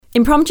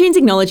Impromptunes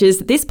acknowledges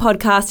that this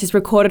podcast is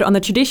recorded on the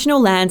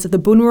traditional lands of the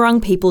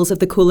Bunurong peoples of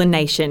the Kulin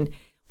Nation.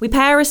 We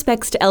pay our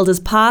respects to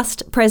elders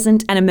past,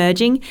 present and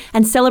emerging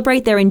and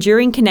celebrate their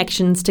enduring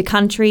connections to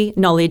country,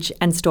 knowledge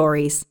and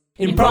stories.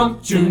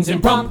 Impromptunes,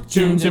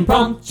 impromptunes,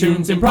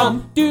 impromptunes,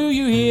 imprompt. Do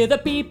you hear the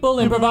people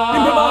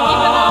improvising?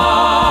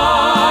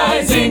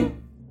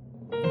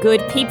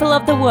 Good people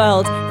of the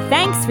world,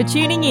 thanks for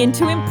tuning in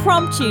to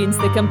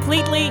Impromptunes, the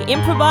completely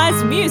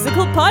improvised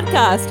musical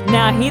podcast.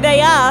 Now here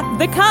they are,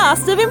 the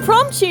cast of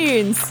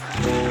Impromptunes.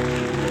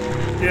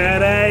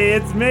 G'day,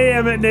 it's me,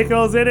 Emmett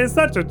Nichols. It is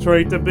such a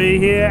treat to be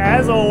here,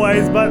 as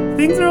always, but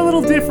things are a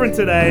little different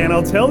today, and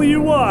I'll tell you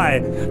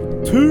why.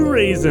 2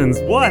 reasons.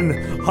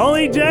 1,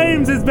 Holly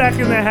James is back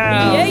in the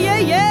house.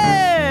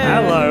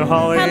 Yeah. Hello,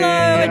 Holly.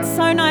 Hello, it's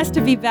so nice to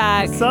be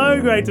back.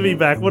 So great to be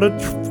back. What a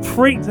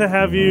treat to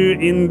have you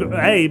in,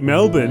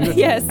 Melbourne.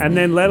 Yes. And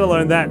then let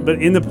alone that,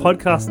 but in the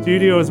podcast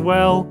studio as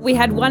well. We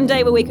had one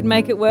day where we could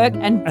make it work,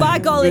 and by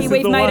golly,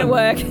 we've made it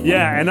work.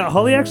 Yeah, and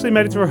Holly actually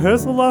made it to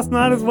rehearsal last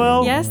night as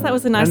well. Yes, that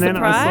was a nice surprise. And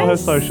then I saw her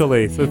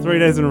socially, so 3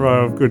 days in a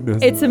row of goodness.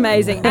 It's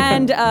amazing.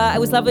 And it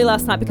was lovely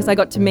last night because I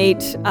got to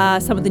meet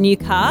some of the new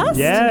cast.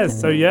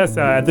 Yes,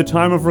 at the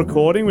time of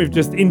recording, we've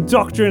just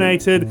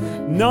indoctrinated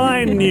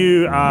 9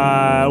 new,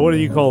 what do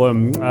you call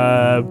them,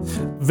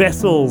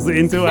 vessels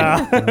into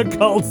our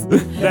cults.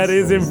 That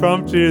is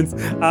Impromptunes.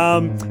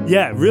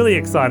 Really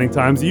exciting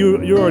times.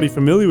 You're already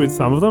familiar with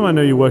some of them. I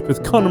know you worked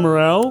with Connor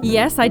Morell.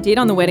 Yes, I did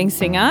on The Wedding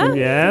Singer.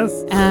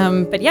 Yes.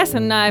 But yes,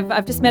 and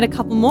I've just met a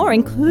couple more,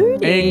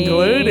 including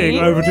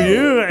over to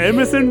you,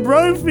 Emerson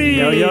Brophy.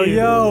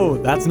 Yo,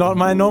 that's not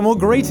my normal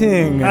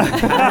greeting.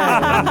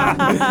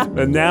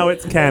 But now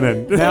it's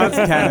canon.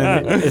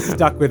 It's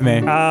stuck with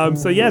me.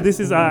 This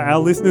is our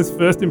listeners'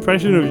 first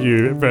impression of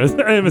you,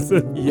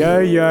 Emerson.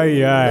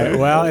 Yo.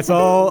 Well, it's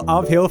all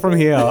uphill from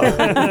here.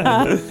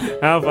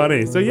 How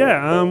funny. So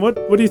what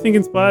do you think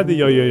inspired the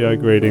yo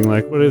greeting?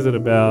 Like, what is it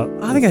about?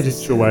 I think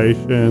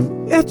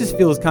situation. It just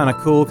feels kind of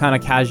cool, kind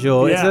of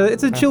casual. Yeah.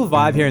 It's a chill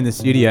vibe here in the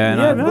studio,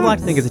 and I would like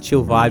to think it's a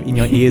chill vibe in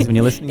your ears when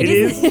you're listening. It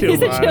is a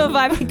chill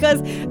vibe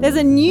because there's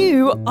a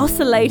new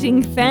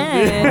oscillating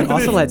fan. It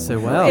oscillates so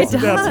well. It It's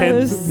our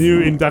 10th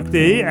new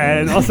inductee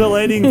and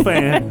oscillating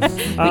fan. Which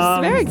is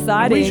very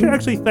exciting. We should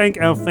actually thank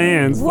our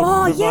fans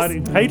for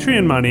providing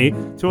Patreon money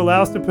to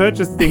allow us to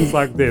purchase things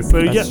like this.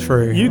 So That's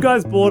true. You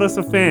guys bought us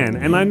a fan,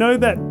 and I know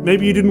that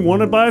maybe you didn't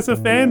want to buy us a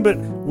fan, but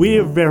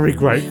we're very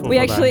grateful. We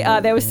actually are.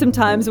 There were some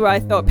times where I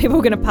thought people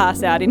were going to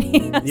pass out in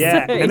here.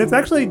 Yeah, so. and it's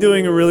actually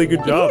doing a really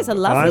good job. It is a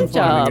lovely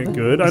job. I'm finding it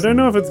good. I don't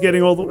know if it is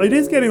getting all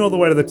the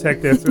way to the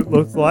tech desk, it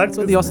looks like. That's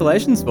what the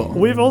oscillation's for.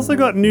 We've also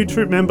got new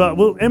troop member.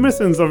 Well,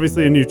 Emerson's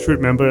obviously a new troop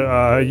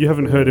member. You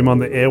haven't heard him on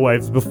the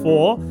airwaves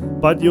before,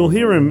 but you'll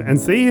hear him and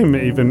see him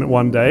even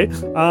one day.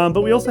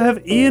 But we also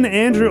have Ian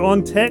Andrew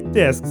on tech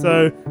desk.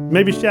 So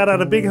maybe shout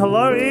out a big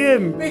hello,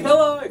 Ian. Big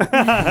hello.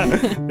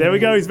 There we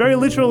go. He's very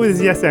literal with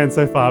his yes and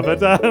so far, but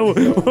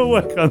we'll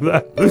work on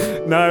that.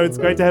 No, it's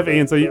great to have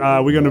Ian. So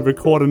we're going to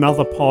record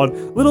another pod.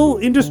 Little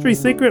industry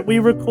secret: we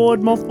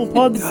record multiple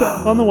pods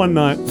on the one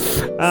night.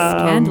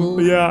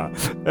 Scandal. Yeah,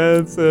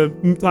 it's a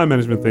time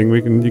management thing.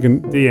 You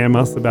can DM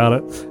us about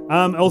it.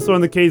 Also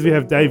on the keys we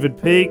have David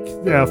Peake,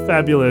 our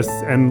fabulous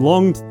and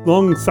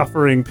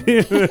long-suffering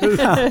pianist.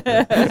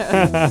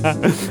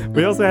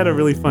 We also had a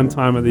really fun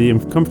time at the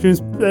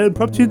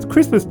Impromptunes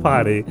Christmas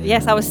party.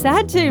 Yes, I was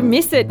sad to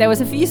miss it. There was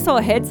a few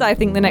sore heads, I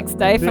think, the next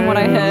day from what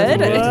I heard.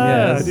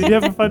 Yes. Did you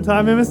have a fun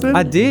time, Emerson?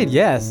 I did,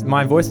 yes.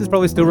 My voice is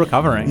probably still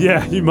recovering.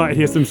 Yeah, you might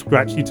hear some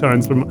scratchy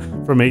tones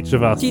from each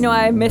of us. Do you know,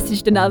 I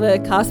messaged another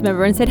cast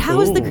member and said, how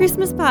was the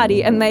Christmas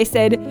party? And they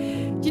said,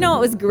 do you know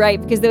what was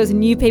great? Because there was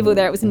new people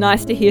there. It was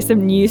nice to hear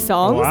some new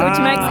songs, which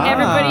makes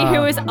everybody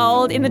who was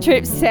old in the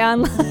troop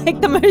sound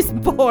like the most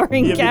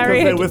boring karaoke.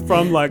 karaoke. Because they were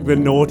from like the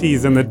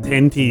noughties and the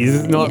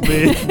tenties, not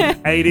the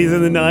 80s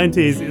and the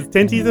 90s. Is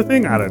tenties a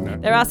thing? I don't know.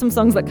 There are some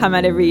songs that come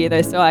out every year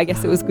though, so I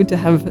guess it was good to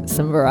have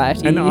some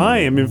variety. And I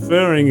am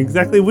inferring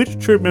exactly which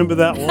troop member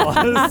that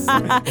was.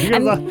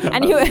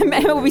 and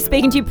who will be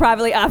speaking to you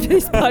privately after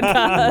this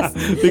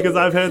podcast. Because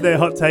I've heard their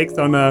hot takes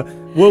on I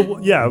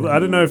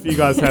don't know if you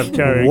guys have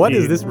karaoke. What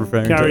is this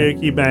referring to?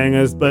 Karaoke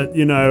bangers, but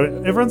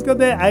everyone's got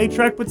their A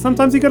track, but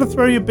sometimes you got to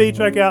throw your B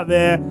track out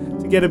there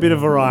to get a bit of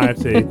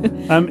variety.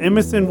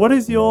 Emerson, what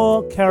is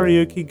your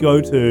karaoke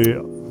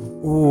go-to?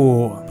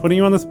 Ooh. Putting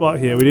you on the spot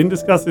here. We didn't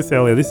discuss this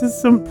earlier. This is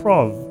some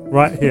prov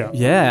right here.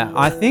 Yeah,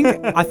 I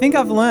think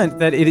I've learned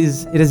that it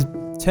has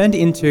turned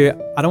into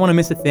I Don't Want to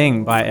Miss a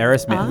Thing by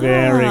Aerosmith.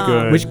 Very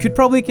good. Which could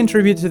probably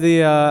contribute to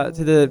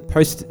the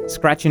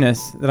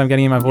post-scratchiness that I'm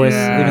getting in my voice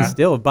even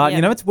still. But,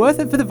 it's worth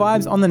it for the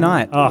vibes on the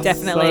night. Oh,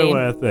 definitely. So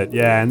worth it.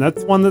 Yeah, and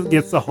that's one that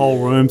gets the whole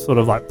room sort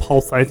of like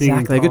pulsating.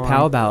 Exactly, a good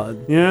power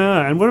ballad.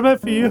 Yeah, and what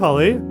about for you,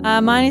 Holly?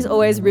 Mine is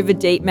always River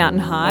Deep, Mountain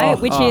High,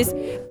 which is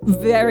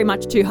very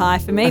much too high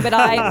for me. But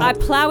I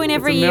plow in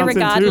every year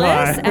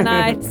regardless. And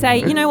I say,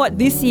 you know what,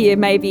 this year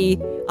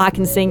maybe I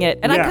can sing it.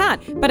 And I Yeah.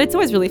 can't. But it's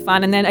always really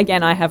fun. And then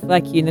again, I have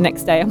like you the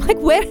next day. I'm like,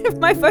 where have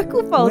my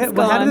vocal folds gone?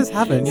 Well, how did this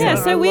happen? Yeah, I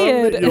so love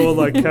weird. that your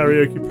like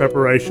karaoke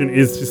preparation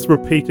is just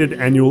repeated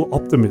annual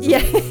optimism.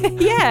 Yeah.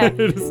 Yeah.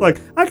 It's like,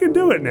 I can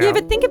do it now. Yeah,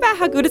 but think about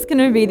how good it's going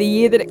to be the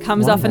year that it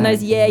comes One off and day.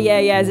 those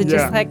yeahs are Yeah.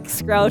 just like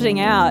scrounging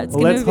out. It's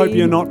Well, gonna let's hope be-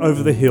 you're not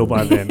over the hill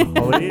by then,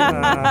 Holly.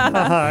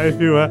 If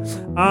you were.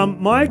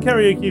 My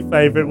karaoke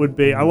favorite would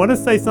be, I want to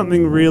say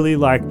something really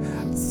like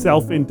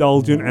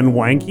self-indulgent and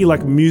wanky,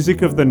 like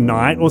Music of the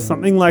Night or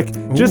something like,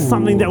 just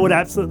something that would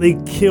absolutely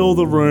kill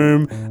the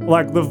room.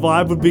 Like the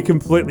vibe would be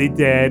completely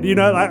dead. You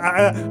know,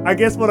 I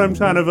guess what I'm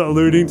kind of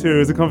alluding to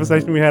is a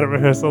conversation we had at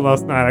rehearsal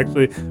last night,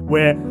 actually,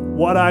 where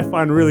what I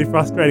find really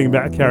frustrating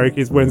about karaoke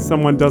is when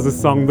someone does a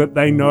song that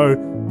they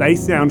know they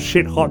sound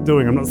shit hot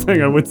doing. I'm not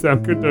saying I would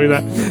sound good doing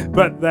that,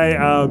 but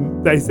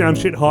they sound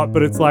shit hot,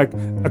 but it's like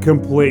a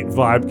complete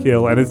vibe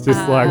kill, and it's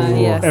just like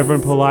yes.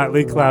 everyone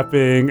politely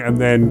clapping and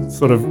then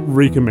sort of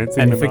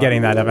recommencing And the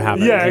forgetting night. that ever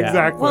happened. Yeah,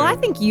 exactly. Well, I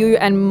think you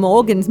and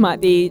Morgan's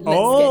might be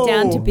Let's Get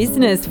Down to Oh.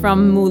 Business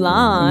from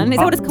Mulan. Is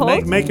that what it's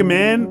called? Make a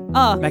man.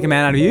 Oh, Make a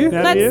man out of you?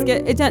 Yeah. let's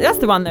get it down. That's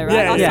the one though, right?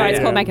 Yeah, oh, yeah, sorry, it's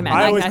yeah. called Make a Man.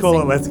 I always call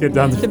it Let's Get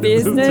Down to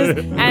business.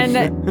 too.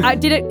 And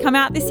did it come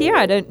out this year?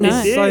 I don't know.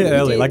 It did. So Did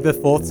early, you- like the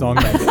fourth song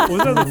maybe.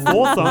 Was that the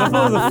fourth song? I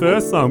thought it was the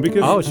first song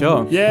because Oh,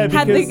 sure. yeah,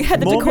 Had because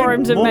the Morgan,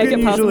 decorum to Morgan make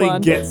it past usually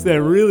one. gets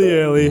there really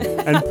early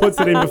and puts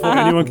it in before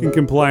anyone can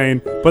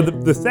complain.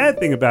 But the sad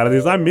thing about it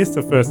is I missed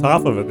the first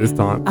half of it this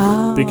time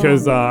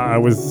because I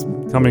was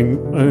coming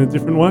in a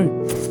different way.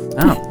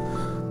 Oh.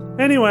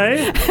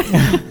 Anyway,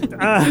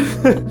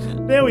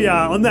 there we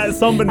are on that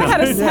somber note. That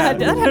had a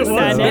sad It was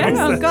note. very Oh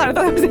sad. God, I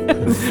thought it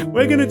was.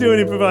 We're going to do an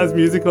improvised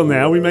musical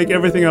now. We make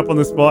everything up on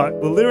the spot.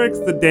 The lyrics,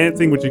 the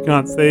dancing, which you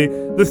can't see,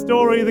 the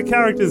story, the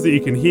characters that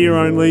you can hear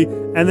only,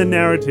 and the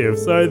narrative.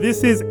 So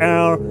this is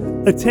our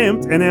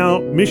attempt and our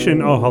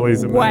mission. Oh,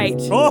 Holly's amazing.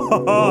 Wait.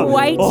 Oh,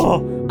 Wait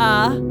Oh,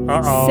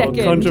 a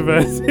second.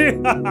 controversy.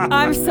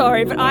 I'm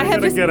sorry, but I I'm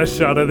have going to just. get a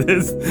shot of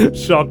this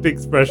shocked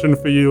expression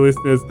for you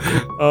listeners.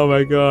 Oh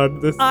my God.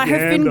 The I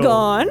have been scandal.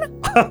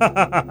 gone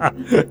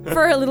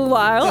for a little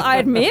while, I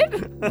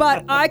admit,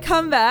 but I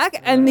come back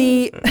and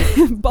the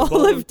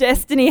Bowl of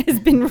Destiny has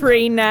been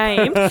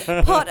renamed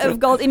Pot of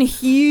Gold in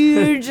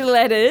huge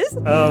letters,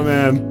 Oh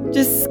man.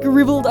 just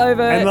scribbled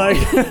over And like,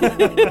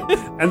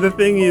 and the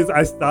thing is,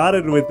 I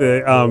started with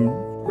the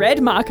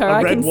red marker, a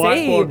I red can see.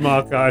 whiteboard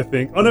marker, I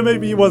think. Oh no,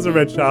 maybe it was a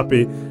red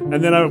Sharpie.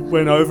 And then I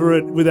went over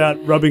it without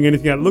rubbing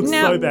anything out. It looks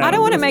Now, so bad. I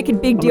don't want to make a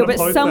big I'm deal, gonna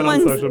but post that on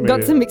someone's social got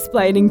media. some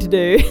explaining to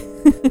do.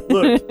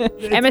 Look,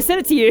 Emma,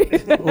 send it to you.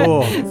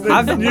 Oh.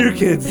 it's new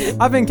kids.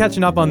 I've been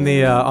catching up on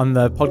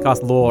the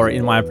podcast lore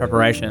in my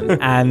preparation,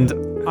 and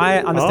I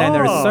understand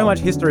there is so much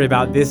history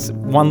about this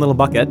one little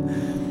bucket.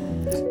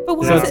 But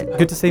why, So is it's it,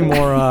 good to see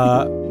more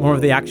of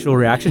the actual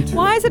reaction to it.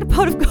 why is it a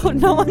pot of gold?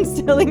 No one's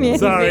telling me anything.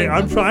 Sorry,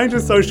 I'm trying to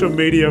social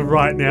media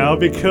right now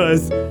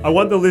because I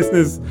want the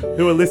listeners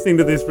who are listening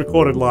to this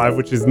recorded live,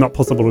 which is not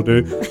possible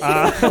to do,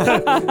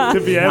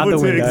 to be Out able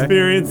the to window.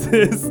 experience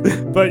this.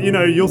 But, you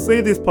know, you'll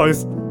see this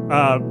post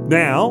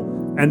now,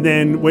 and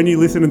then when you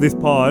listen to this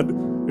pod,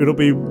 it'll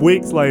be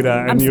weeks later.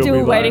 And I'm you'll still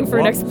be like, waiting for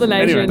an "What?"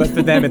 explanation. Anyway, But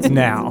for them, it's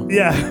now.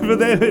 yeah, for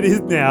them it is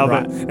now.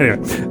 Right. But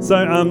anyway, so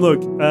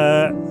look,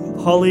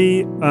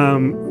 Holly,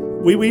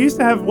 we used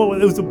to have it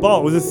was a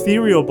bowl. It was a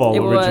cereal bowl It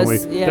was,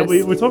 originally. yes. That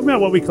we're talking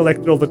about what we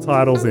collected all the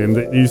titles in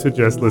that you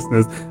suggest,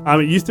 listeners.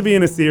 It used to be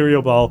in a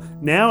cereal bowl.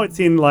 Now it's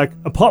in like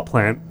a pot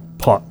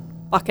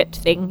Bucket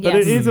thing, But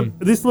yes. it is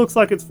this looks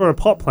like it's for a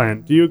pot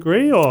plant. Do you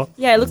agree or?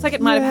 Yeah, it looks like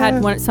it might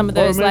have had some of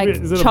Or those maybe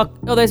like is it a-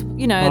 those those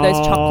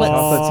chocolates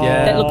Chocolates,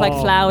 yeah. that look like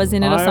flowers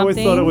in it or I something. always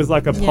thought it was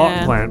like a pot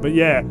Yeah. plant, but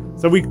yeah.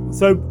 So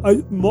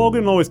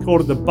Morgan always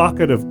called it the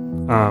bucket of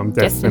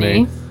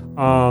destiny.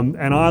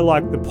 And I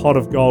like the pot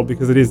of gold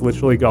because it is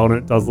literally gold and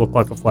it does look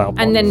like a flower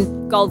pot. And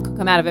then gold could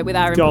come out of it with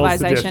our Gold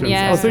improvisation. suggestions.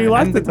 Yeah. Oh, so you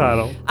like the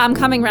title? I'm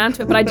coming round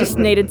to it, but I just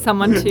needed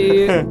someone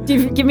to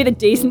give me the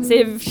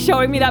decency of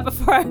showing me that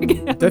before I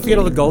get Don't forget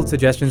all the gold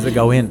suggestions that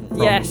go in.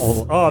 from Yes.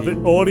 all- Oh, the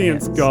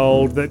audience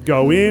gold that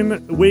go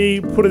in. We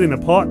put it in a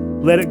pot,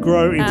 let it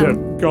grow into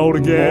gold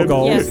again. More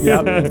gold. Yes.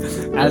 Yep.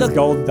 As look-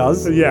 gold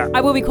does. Yeah.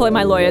 I will be calling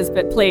my lawyers,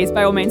 but please,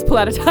 by all means, pull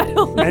out a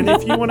title. And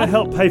if you want to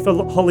help pay for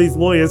Holly's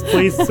lawyers,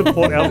 please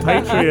support our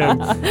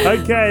Patreon.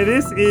 Okay,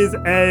 this is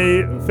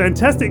a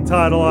fantastic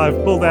title I've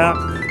pulled out.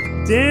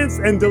 Dance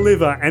and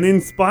Deliver, an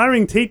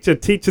inspiring teacher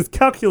teaches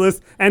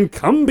calculus and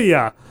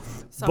Cumbia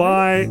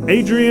by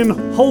Adrian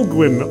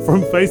Holguin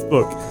from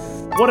Facebook.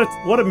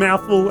 What a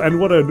mouthful and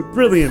what a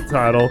brilliant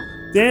title.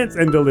 Dance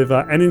and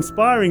Deliver, an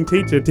inspiring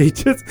teacher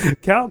teaches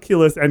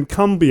calculus and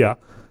Cumbia.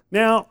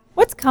 Now,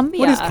 What's Cumbia?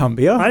 What is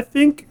Cumbia? I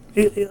think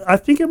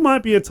it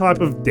might be a type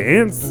of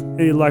dance,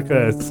 like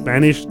a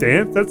Spanish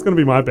dance. That's going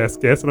to be my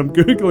best guess, and I'm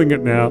Googling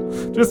it now.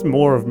 Just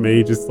more of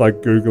me just like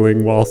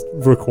Googling whilst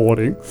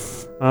recording.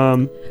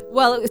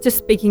 Well, it was just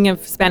speaking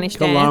of Spanish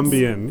dance.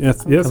 Colombian.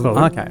 Yes,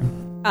 Holly. Okay.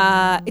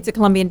 It's a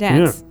Colombian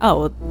dance. Yeah. Oh,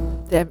 well.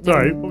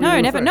 Sorry. what were you No,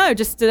 gonna never. say? No,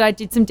 just that I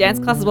did some dance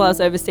classes while I was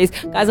overseas.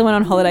 Guys, I went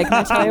on holiday. Can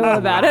I tell you all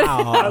about it?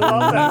 I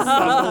love that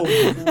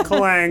subtle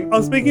clang.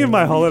 Oh, speaking of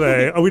my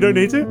holiday, we don't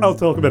need to? I'll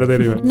talk about it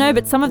anyway. No,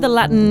 but some of the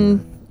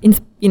Latin,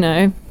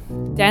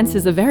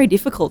 dances are very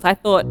difficult. I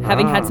thought,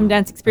 having had some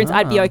dance experience,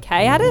 I'd be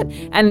okay at it,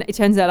 and it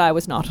turns out I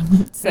was not.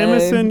 So,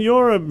 Emerson,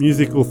 you're a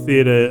musical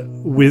theatre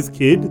whiz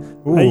kid.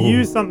 Are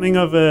you something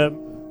of a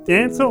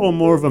dancer or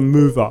more of a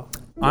mover?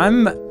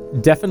 I'm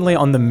definitely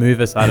on the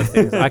mover side of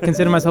things. I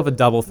consider myself a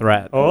double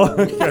threat. Oh,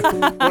 okay.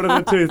 What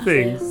are the two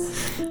things?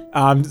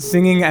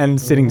 Singing and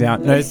sitting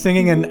down. No,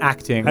 singing and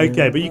acting.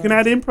 Okay, but you can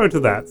add impro to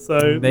that.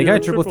 So There you you're go, a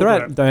triple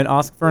threat. Don't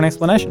ask for an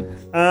explanation.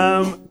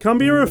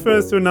 Cumbia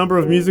refers to a number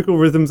of musical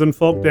rhythms and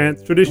folk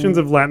dance traditions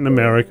of Latin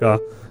America,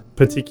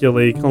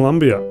 particularly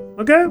Colombia.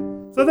 Okay,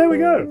 so there we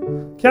go.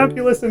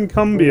 Calculus and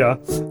Cumbia.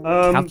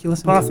 Calculus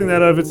and Passing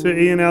that over to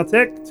Ian, our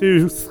tech,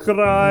 to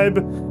scribe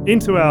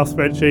into our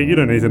spreadsheet. You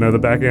don't need to know the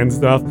back end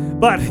stuff,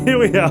 but here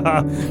we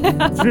are.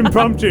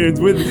 Impromptunes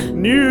with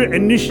new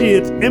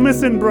initiate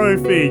Emerson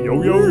Brophy,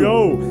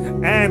 yo,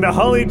 and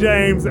Holly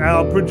James,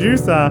 our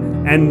producer,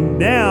 and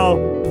now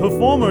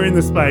performer in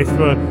the space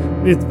for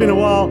it's been a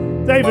while,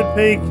 David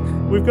Peake.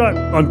 We've got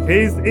on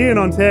keys, Ian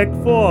on tech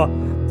for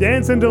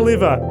Dance and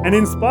Deliver, an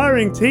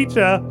inspiring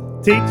teacher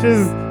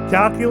teaches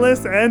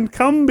calculus and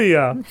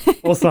cumbia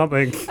or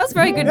something. that was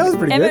very good. That was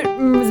pretty good.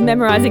 Emmett was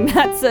memorising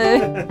that, so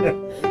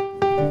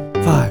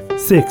 5,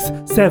 6,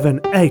 7,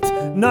 8,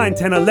 9,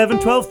 10, 11,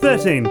 12,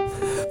 13,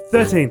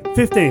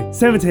 15,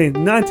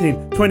 17,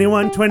 19,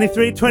 21,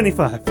 23,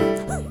 25.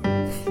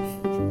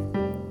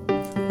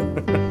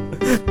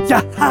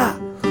 Yaha!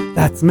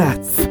 That's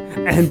maths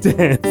and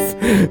dance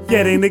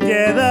getting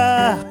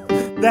together.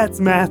 That's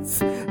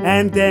maths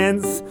and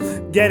dance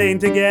getting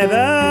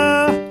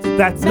together.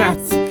 That's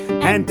maths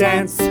and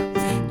dance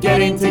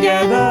getting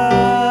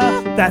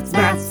together. That's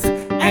maths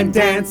and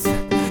dance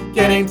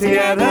getting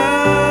together.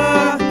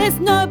 there's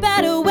no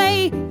better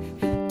way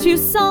to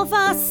solve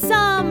a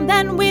sum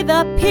than with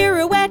a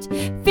pirouette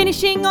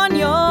finishing on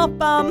your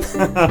bum.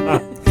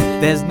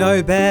 There's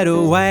no better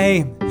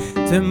way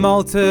to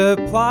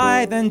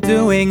multiply than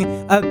doing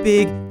a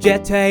big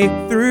jetty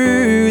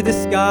through the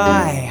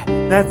sky.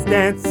 That's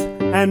dance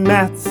and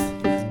maths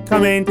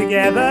coming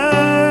together.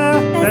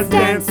 That's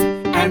dance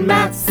and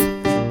maths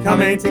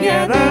coming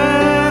together.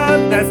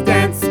 That's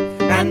dance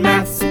and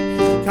maths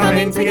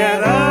coming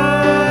together.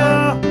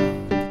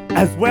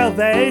 As well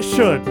they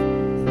should.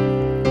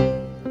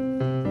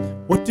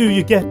 What do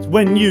you get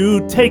when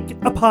you take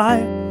a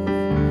pie?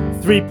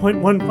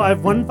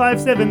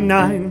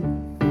 3.151579.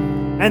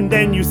 And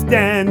then you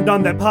stand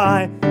on that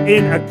pie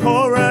in a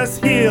chorus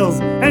heels,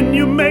 and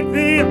you make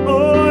the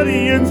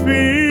audience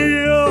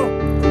feel.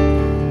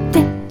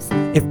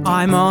 If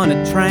I'm on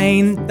a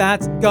train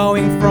that's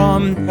going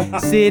from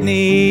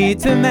Sydney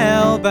to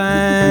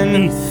Melbourne,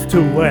 East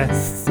to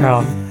west,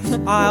 south.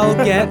 I'll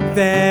get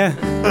there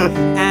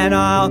and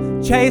I'll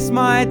chase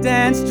my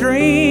dance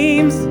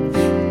dreams.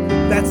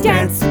 That's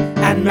dance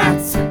and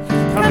maths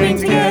coming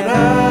together.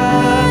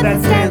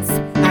 That's dance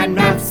and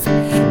maths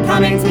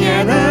coming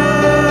together.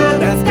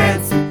 That's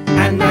dance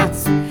and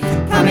maths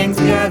coming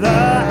together.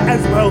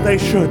 As well they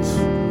should.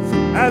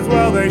 As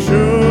well they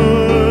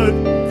should.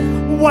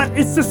 What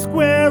is the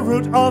square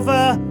root of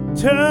a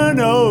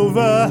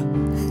turnover?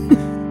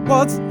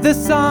 What's the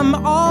sum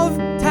of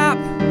tap?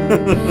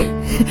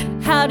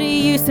 How do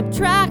you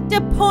subtract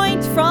a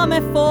point from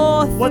a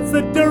fourth? What's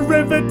the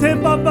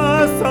derivative of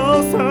a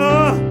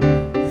salsa?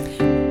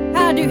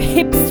 How do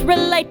hips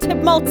relate to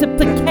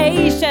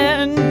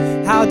multiplication?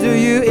 How do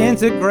you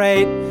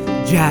integrate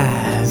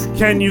jazz?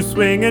 Can you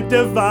swing a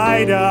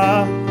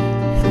divider?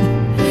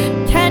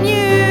 Can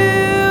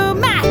you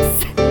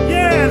maths?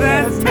 Yeah,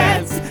 that's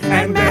maths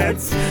and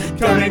maths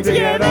coming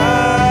together.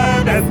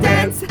 That's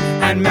dance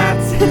and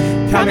maths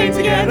coming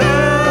together.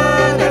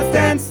 That's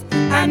dance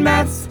and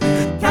maths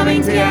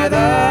coming together.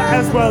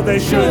 As well they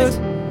should.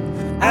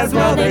 As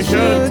well they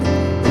should.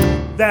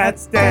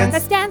 That's dance,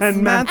 That's dance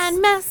and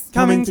maths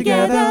coming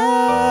together.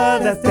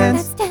 That's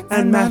dance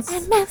and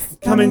maths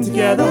coming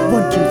together.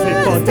 1, 2, 3,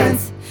 4.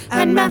 Dance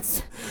and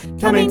maths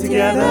coming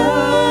together.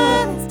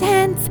 That's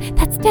dance.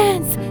 That's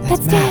dance.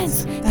 That's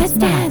dance. That's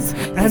dance.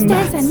 That's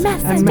dance and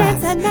maths and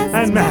dance and maths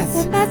and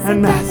maths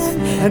and maths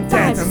and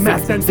dance and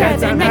maths and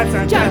dance and maths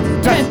and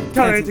dance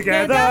coming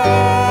together.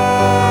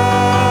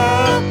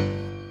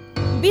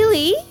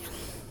 Billy,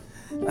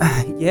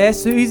 Yeah,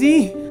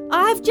 Susie?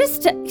 I've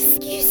just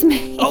excuse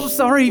me. Oh,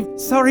 sorry,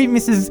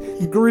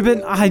 Mrs.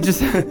 Grubin. I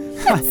just...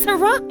 That's all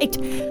right.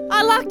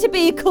 I like to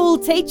be a cool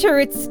teacher,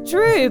 it's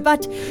true,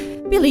 but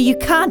Billy, you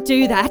can't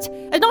do that.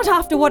 Not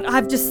after what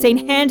I've just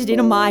seen handed in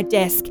on my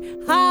desk.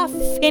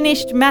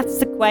 Half-finished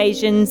maths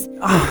equations.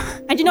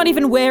 And you're not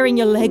even wearing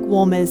your leg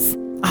warmers.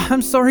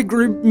 I'm sorry,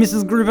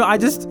 Mrs. Gruber. I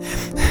just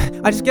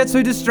get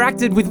so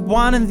distracted with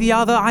one and the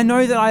other. I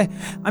know that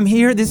I'm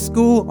here at this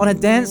school on a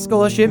dance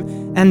scholarship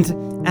and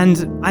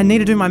I need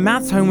to do my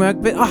maths homework,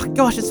 but oh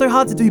gosh, it's so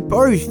hard to do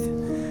both.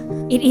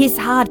 It is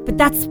hard, but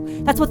that's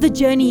what the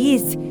journey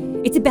is.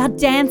 It's about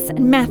dance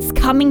and maths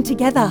coming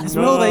together. As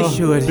well they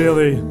should.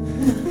 Billy.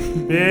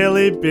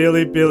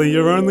 Billy,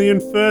 you're only in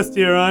first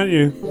year, aren't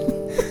you?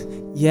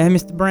 Yeah,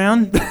 Mr.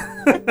 Brown?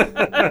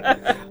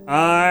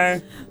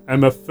 I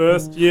am a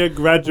first year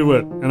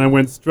graduate, and I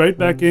went straight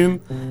back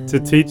in to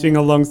teaching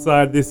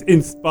alongside this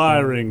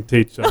inspiring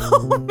teacher.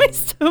 Oh,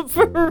 Mr.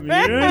 Brown.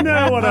 You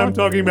know what I'm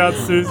talking about,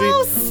 Susie.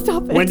 Oh,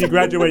 stop it. When you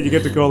graduate, you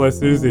get to call her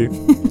Susie.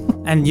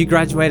 And you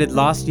graduated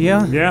last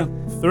year? Yeah,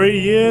 3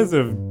 years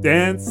of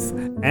dance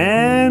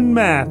and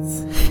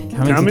maths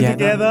coming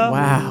together.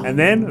 Wow. And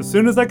then, as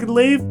soon as I could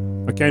leave,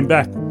 I came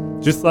back.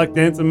 Just like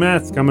dance and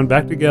maths coming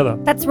back together.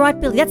 That's right,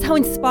 Billy. That's how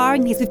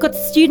inspiring it is. We've got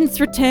students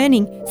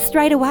returning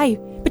straight away.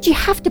 But you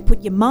have to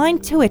put your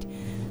mind to it.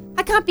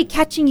 I can't be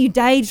catching you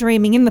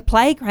daydreaming in the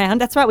playground.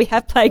 That's right, we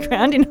have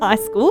playground in high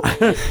school.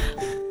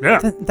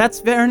 Yeah. That's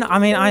fair enough. I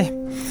mean,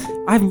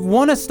 I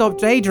want to stop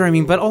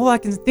daydreaming, but all I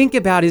can think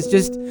about is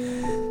just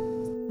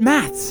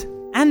maths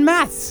and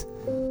maths.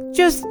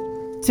 Just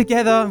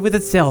together with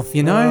itself,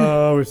 you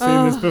know? Oh, we've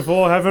seen this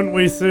before, haven't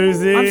we,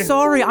 Susie? I'm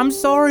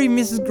sorry,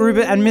 Mrs.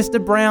 Gruber and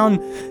Mr. Brown.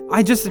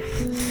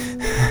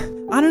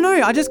 I don't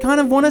know, I just kind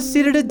of want to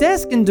sit at a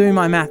desk and do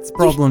my maths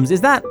problems.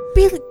 Is that...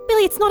 Billy,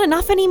 it's not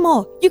enough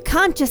anymore. You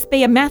can't just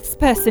be a maths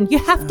person. You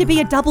have to be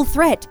a double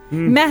threat.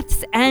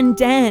 Maths and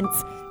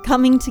dance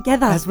coming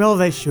together. As well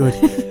they should.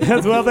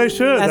 As well they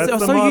should. That's the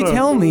so motto. you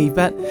tell me,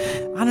 but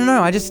I don't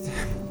know, I just...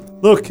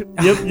 Look,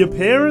 your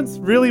parents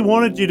really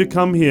wanted you to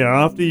come here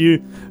after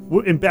you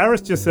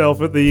embarrassed yourself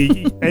at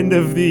the end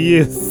of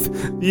the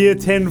year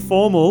 10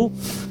 formal.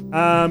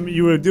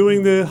 You were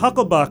doing the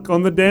hucklebuck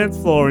on the dance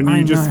floor and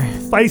you just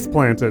face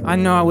planted. I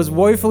know, I was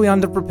woefully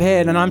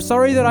underprepared, and I'm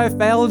sorry that I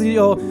failed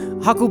your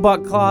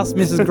hucklebuck class,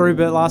 Mrs.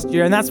 Gruber, last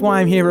year, and that's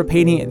why I'm here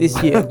repeating it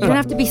this year. You don't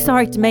have to be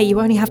sorry to me. You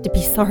only have to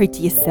be sorry to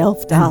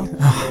yourself, Dal.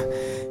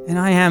 And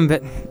I am,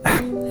 but...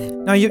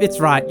 No, it's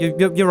right.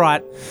 You're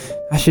right.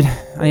 I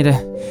need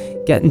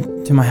to get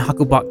into my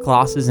hucklebuck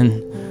classes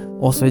and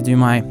also do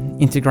my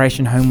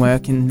integration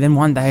homework, and then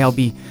one day I'll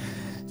be...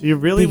 Do you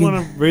really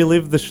want to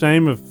relive the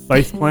shame of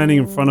face planting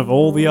in front of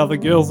all the other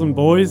girls and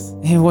boys?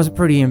 It was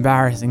pretty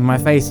embarrassing. My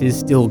face is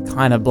still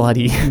kind of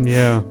bloody.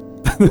 Yeah.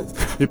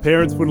 Your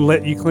parents wouldn't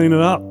let you clean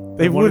it up.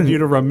 They wanted you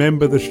to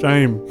remember the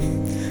shame.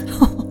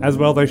 As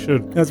well they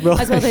should. As well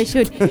they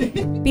should.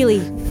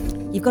 Billy,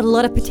 you've got a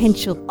lot of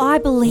potential. I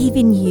believe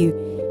in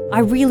you. I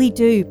really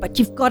do, but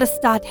you've got to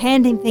start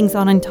handing things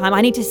on in time.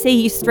 I need to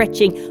see you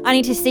stretching. I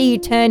need to see you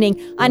turning.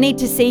 I need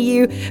to see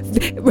you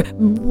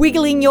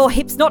wiggling your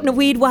hips, not in a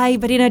weird way,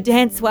 but in a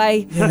dance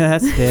way. Yeah,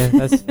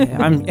 that's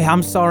fair.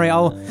 I'm sorry.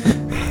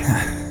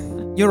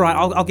 You're right.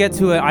 I'll get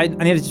to it.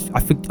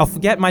 I'll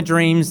forget my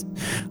dreams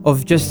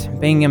of just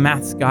being a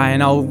maths guy,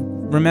 and I'll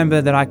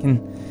remember that I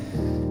can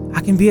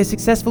be a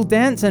successful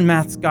dance and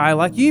maths guy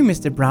like you,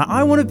 Mr. Brown.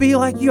 I want to be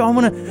like you. I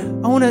want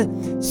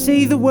to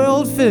see the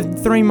world for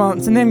 3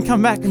 months and then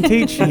come back and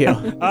teach you.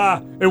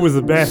 It was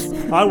the best.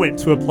 I went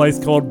to a place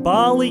called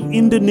Bali,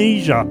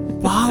 Indonesia.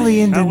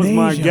 Bali, Indonesia. That was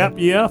my gap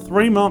year,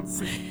 3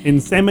 months in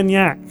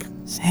Seminyak.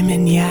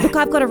 Look,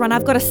 I've got to run.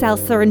 I've got a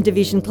salsa and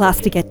division class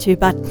to get to,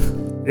 but...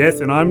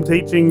 Yes, and I'm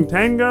teaching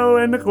tango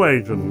and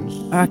equations.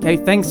 Okay,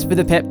 thanks for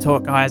the pep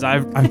talk, guys.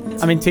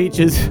 I'm in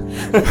teachers.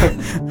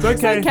 It's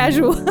okay. So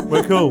casual.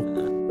 We're cool.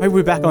 Maybe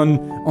we're back on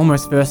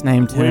almost first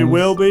name terms. We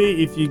will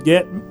be if you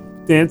get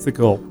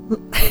dancicle.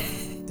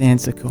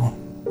 Dancicle.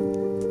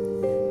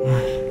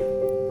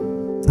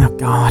 Oh,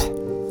 God.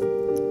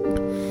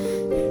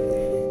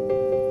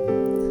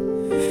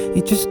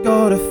 You just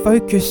gotta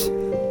focus.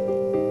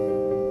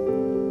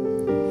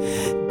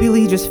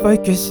 Billy, just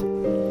focus.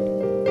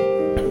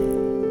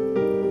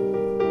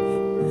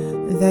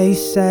 They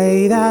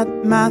say that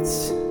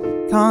maths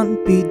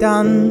can't be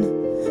done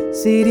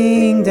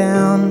sitting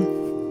down.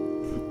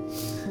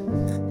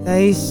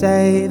 They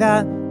say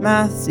that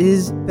maths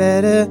is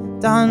better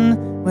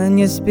done when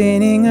you're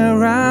spinning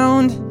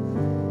around.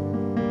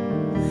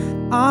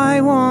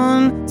 I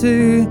want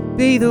to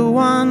be the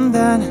one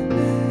that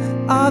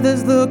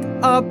others look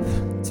up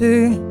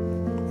to,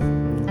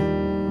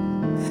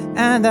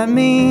 and that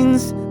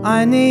means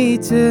I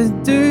need to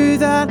do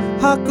that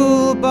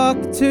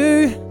hucklebuck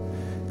too.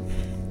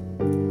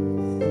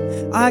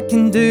 I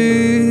can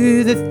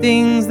do the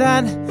things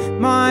that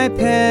my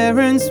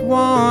parents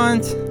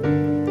want.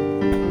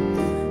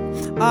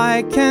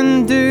 I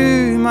can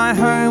do my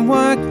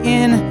homework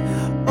in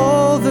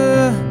all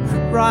the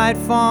right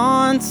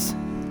fonts.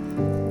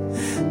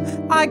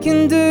 I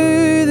can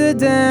do the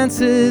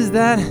dances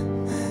that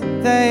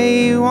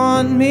they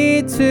want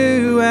me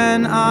to,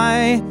 and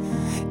I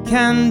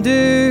can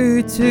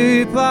do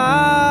 2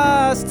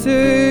 +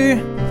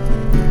 2.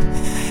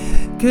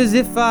 'Cause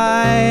if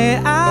I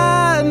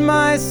add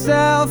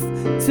myself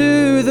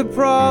to the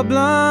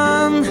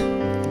problem,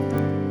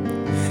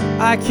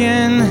 I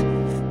can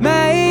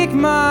make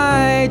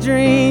my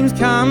dreams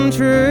come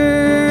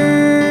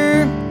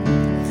true.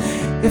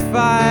 If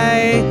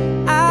I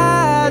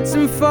add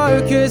some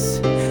focus,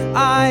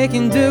 I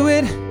can do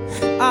it,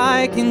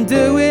 I can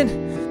do it,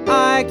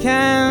 I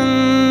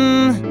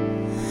can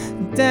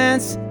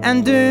dance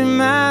and do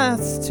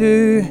maths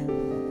too.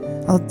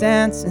 I'll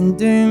dance and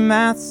do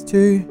maths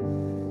too.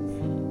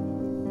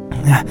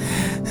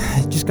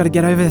 Just gotta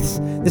get over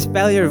this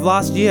failure of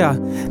last year.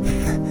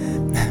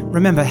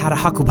 Remember how to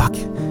hucklebuck.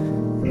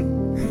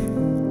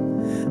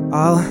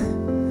 I'll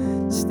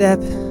step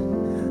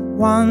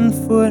 1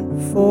 foot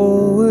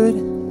forward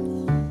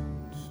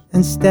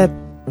and step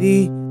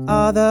the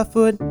other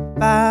foot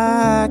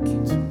back.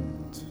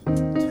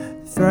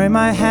 Throw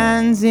my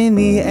hands in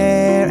the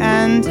air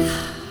and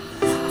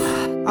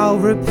I'll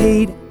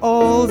repeat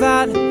all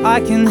that.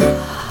 I can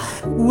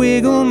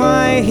wiggle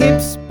my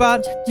hips,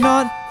 but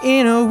not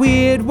in a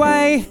weird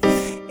way,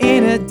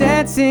 in a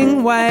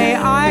dancing way.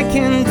 I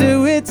can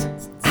do it,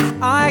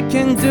 I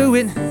can do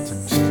it,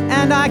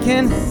 and I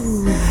can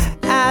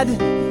add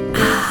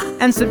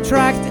and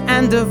subtract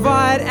and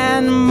divide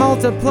and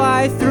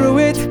multiply through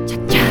it.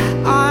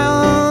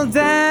 I'll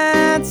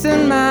dance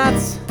and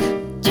maths,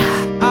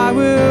 I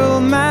will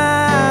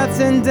maths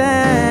and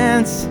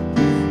dance,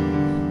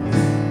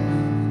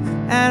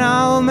 and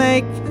I'll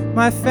make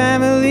my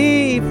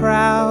family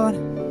proud.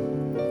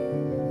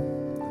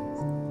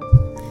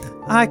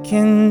 I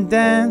can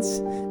dance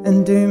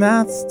and do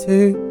maths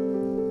too.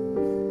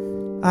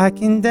 I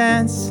can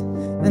dance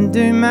and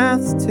do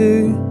maths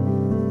too.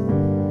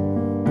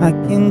 I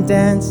can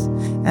dance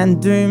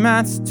and do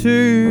maths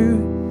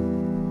too.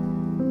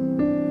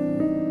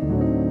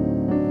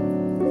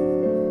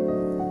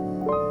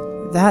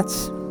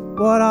 That's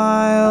what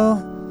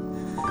I'll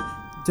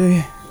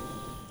do.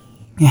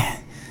 Yeah.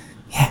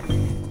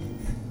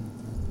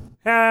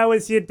 How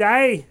was your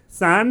day,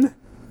 son?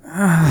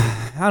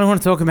 I don't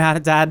want to talk about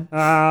it, Dad.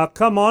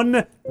 Come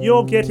on.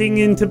 You're getting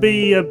into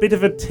be a bit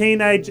of a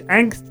teenage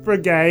angst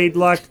brigade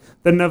like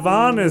the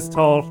Nirvana's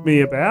told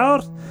me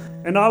about.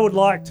 And I would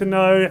like to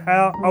know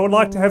how... I would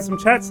like to have some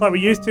chats like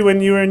we used to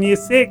when you were in year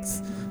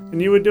 6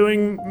 and you were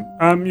doing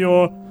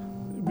your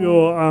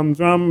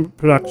drum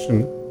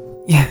production.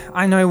 Yeah,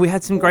 I know. We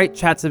had some great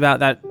chats about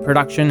that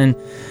production, and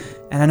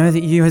I know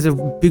that you, as a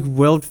big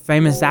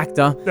world-famous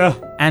actor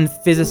and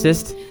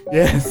physicist...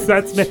 Yes,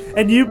 that's me.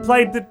 And you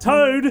played the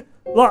Toad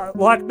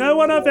like no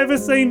one I've ever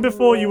seen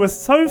before. You were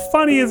so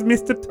funny as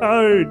Mr.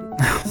 Toad.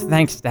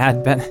 Thanks,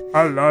 Dad, but...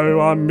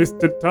 Hello, I'm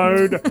Mr.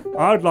 Toad.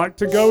 I'd like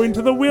to go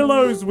into the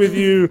willows with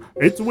you.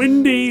 It's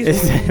windy.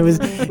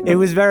 It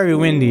was very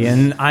windy,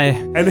 and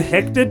And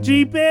Hector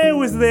G. Bear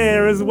was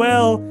there as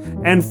well,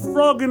 and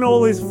Frog and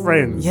all his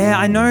friends. Yeah,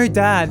 I know,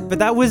 Dad, but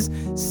that was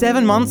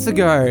 7 months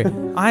ago.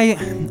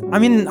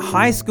 I'm in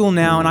high school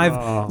now, and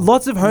I've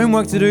lots of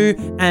homework to do,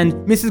 and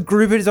Mrs.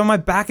 Gruber is on my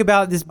back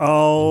about this.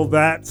 Oh,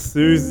 that's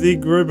Susie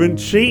Gruben.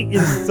 She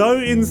is so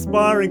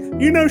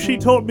inspiring. You know, she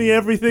taught me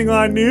everything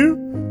I knew.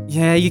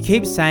 Yeah, you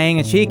keep saying,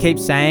 and she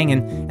keeps saying,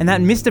 and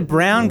that Mr.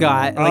 Brown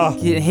guy,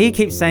 he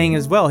keeps saying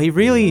as well. He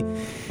really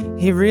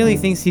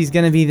thinks he's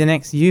going to be the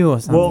next you or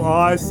something. Well,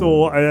 I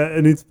saw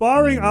an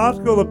inspiring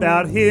article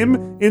about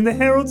him in the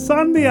Herald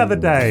Sun the other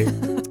day.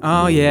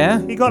 Oh,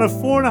 yeah? He got a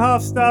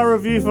 4.5-star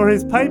review for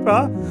his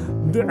paper,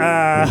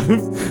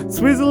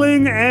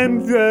 Swizzling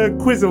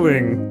and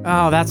Quizzling.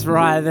 Oh, that's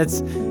right.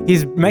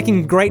 He's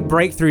making great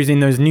breakthroughs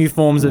in those new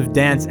forms of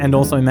dance and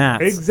also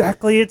maths.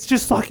 Exactly. It's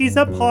just like he's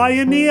a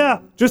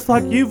pioneer, just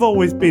like you've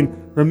always been.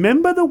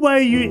 Remember the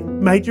way you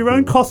made your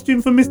own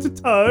costume for Mr.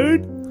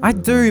 Toad? I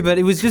do, but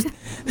it was just,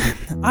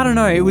 I don't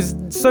know, it was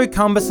so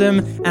cumbersome,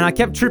 and I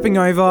kept tripping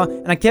over,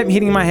 and I kept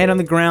hitting my head on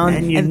the ground.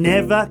 And you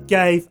never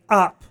gave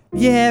up.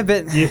 Yeah,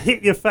 but... You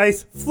hit your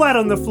face flat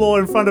on the floor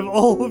in front of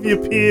all of your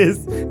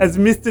peers as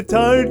Mr.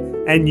 Toad,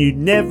 and you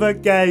never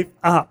gave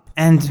up.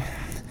 And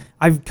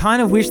I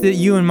kind of wish that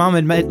you and Mum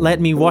had let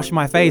me wash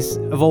my face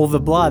of all the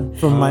blood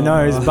from my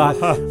nose,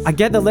 but I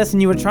get the lesson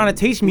you were trying to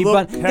teach me. Look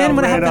but then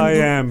when how red I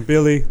am,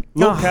 Billy.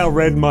 Look how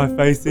red my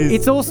face is.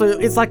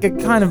 It's like a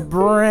kind of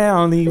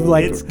browny,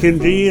 like... It's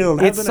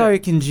congealed, It's so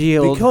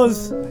congealed.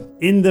 Because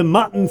in the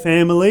Mutton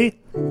family,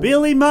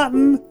 Billy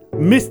Mutton,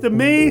 Mr.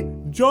 Me,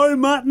 Joe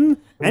Mutton,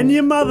 and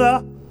your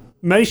mother,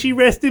 may she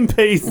rest in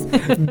peace,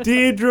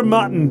 Deirdre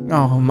Mutton.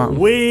 Oh, Mum.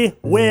 We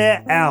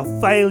wear our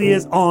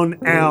failures on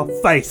our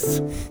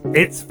face.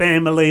 It's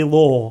family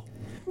law.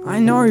 I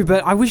know,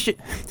 but I wish it...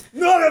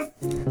 Not a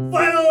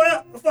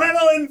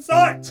final in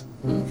sight.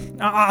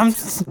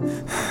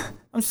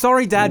 I'm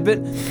sorry, Dad, but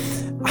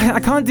I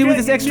can't deal with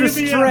this extra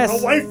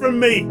stress. Away from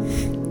me.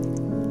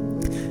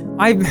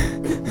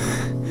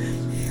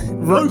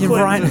 You're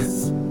right.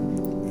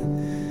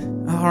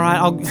 All right,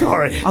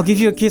 I'll give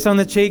you a kiss on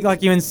the cheek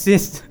like you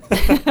insist.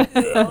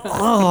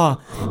 Oh,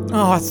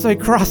 it's so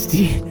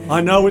crusty.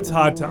 I know it's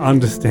hard to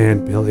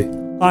understand, Billy.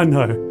 I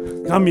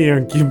know. Come here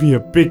and give me a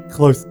big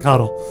close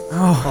cuddle.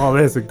 Oh,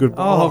 there's a good...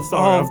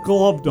 sorry, I've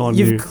globbed on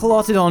you. You've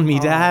clotted on me,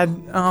 Dad.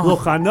 Oh.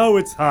 Look, I know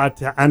it's hard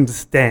to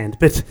understand,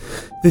 but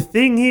the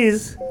thing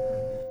is,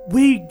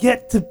 we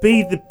get to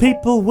be the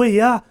people we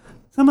are.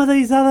 Some of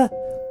these other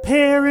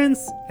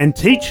parents and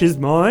teachers,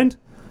 mind,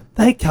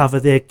 they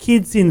cover their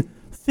kids in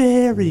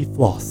fairy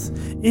floss,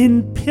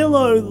 in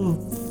pillow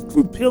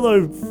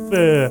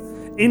fur,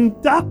 in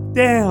duck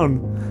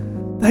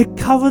down. They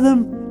cover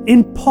them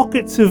in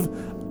pockets of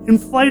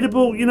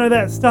inflatable, you know,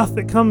 that stuff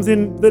that comes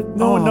in that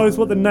no one knows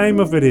what the name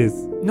of it is.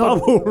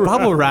 Not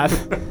bubble wrap.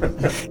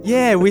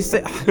 Yeah,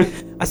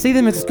 I see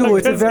them at school.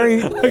 I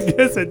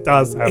guess it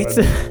does have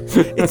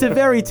it's a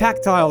very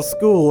tactile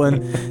school,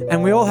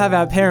 and we all have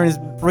our parents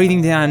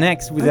breathing down our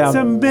necks with It's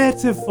a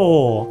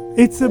metaphor.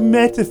 It's a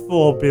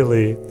metaphor,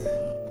 Billy.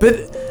 But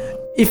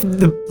if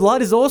the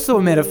blood is also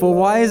a metaphor,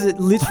 why is it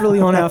literally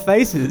on our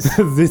faces?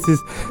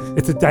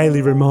 It's a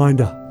daily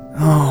reminder.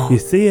 Oh. You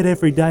see it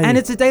every day. And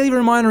it's a daily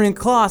reminder in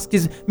class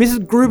because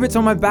Mrs. Grubert's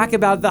on my back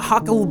about the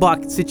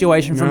Hucklebuck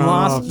situation from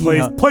last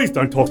year. Please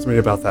don't talk to me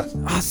about that.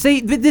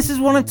 See, but this is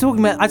what I'm talking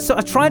about. I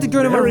tried to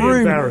go to my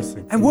room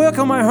and work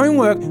on my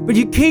homework, but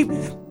you keep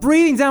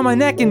breathing down my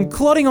neck and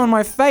clotting on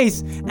my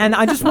face, and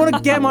I just want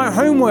to get my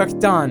homework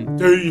done.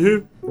 Do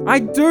you? I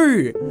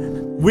do.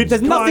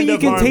 There's nothing you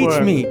can teach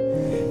me.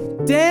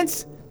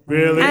 Dance.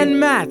 Really? And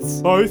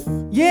maths. Both?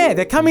 Yeah,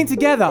 they're coming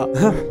together.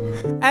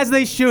 As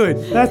they should.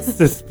 That's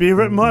the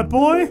spirit, my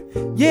boy.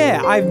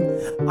 Yeah,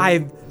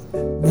 I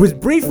was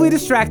briefly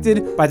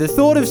distracted by the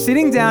thought of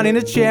sitting down in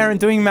a chair and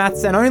doing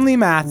maths and only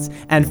maths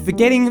and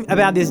forgetting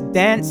about this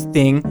dance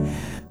thing.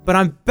 But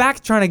I'm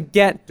back trying to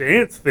get...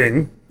 Dance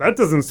thing? That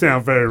doesn't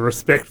sound very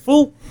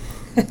respectful.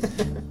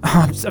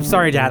 I'm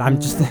sorry, Dad.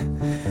 I'm just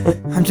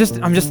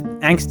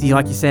angsty,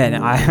 like you said.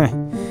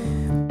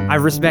 I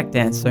respect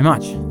dance so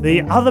much.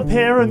 The other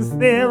parents,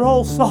 they're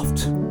all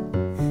soft.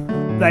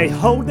 They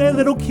hold their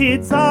little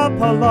kids up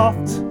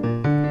aloft.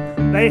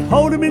 They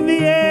hold them in the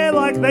air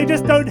like they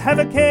just don't have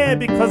a care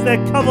because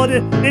they're covered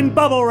in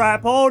bubble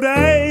wrap all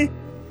day.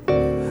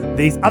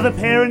 These other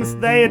parents,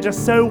 they are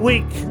just so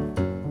weak.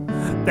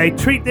 They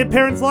treat their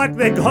parents like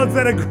they're gods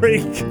that are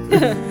Greek.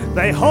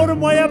 They hold them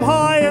way up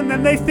high and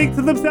then they think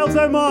to themselves,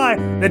 oh my,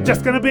 they're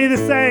just going to be the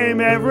same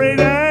every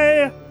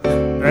day.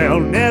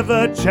 They'll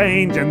never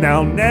change and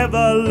they'll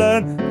never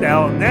learn.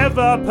 They'll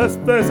never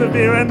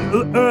persevere and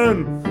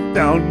earn.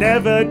 They'll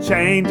never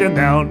change and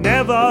they'll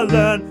never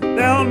learn.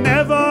 They'll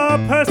never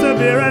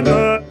persevere and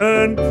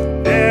earn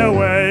their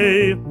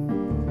way.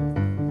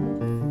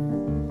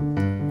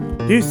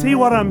 Do you see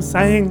what I'm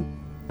saying?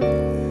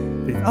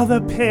 The other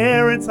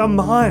parents are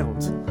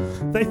mild.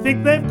 They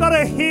think they've got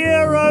a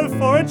hero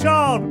for a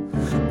child.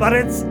 But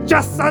it's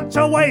just such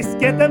a waste.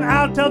 Get them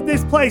out of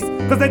this place,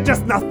 because they're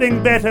just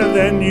nothing better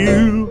than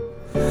you.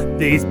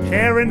 These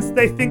parents,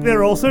 they think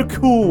they're also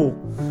cool,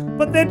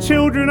 but their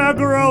children are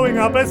growing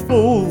up as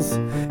fools.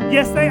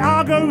 Yes, they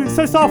are going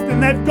so soft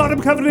and they've got them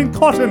covered in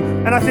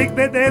cotton, and I think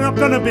that they're not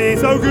gonna be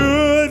so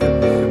good.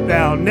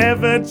 They'll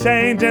never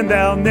change and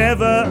they'll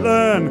never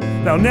learn.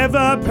 They'll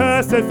never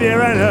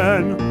persevere and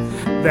earn.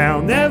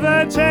 They'll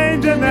never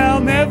change and they'll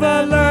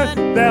never learn.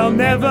 They'll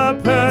never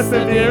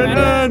persevere and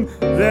earn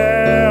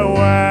their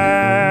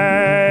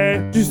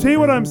way. Do you see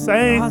what I'm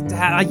saying? Oh,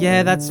 Dad,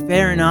 yeah, that's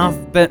fair enough,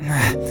 but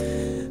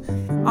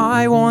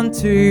I want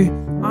to,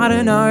 I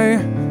don't know,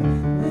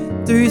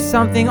 do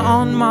something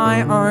on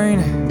my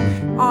own.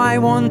 I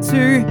want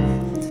to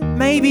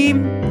maybe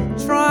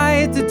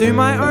try to do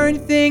my own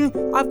thing.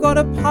 I've got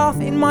a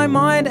path in my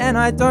mind and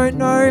I don't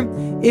know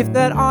if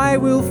that I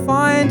will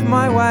find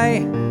my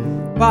way.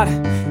 But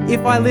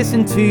if I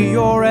listen to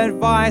your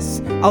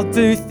advice, I'll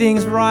do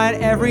things right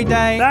every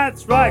day.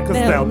 That's right, because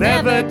they'll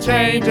never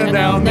change and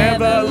they'll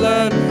never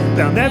learn.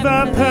 They'll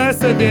never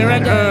persevere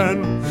and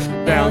earn.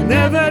 They'll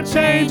never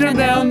change and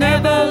they'll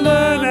never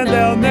learn. And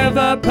they'll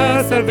never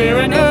persevere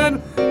and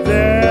earn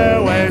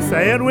their way.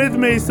 Say it with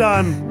me,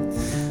 son.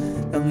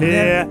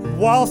 Here,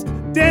 whilst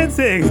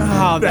dancing.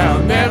 Oh,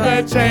 they'll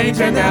never change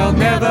and they'll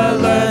never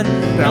learn.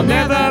 They'll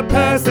never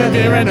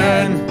persevere and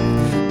earn.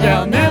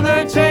 They'll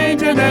never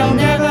change and they'll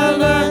never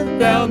learn.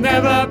 They'll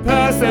never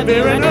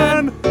persevere and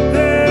earn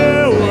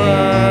their way.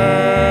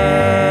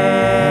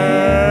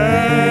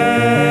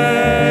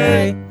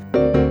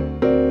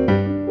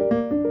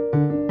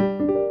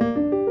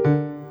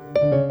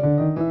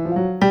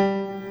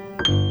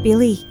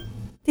 Billy,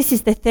 this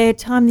is the third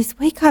time this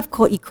week I've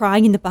caught you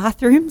crying in the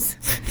bathrooms.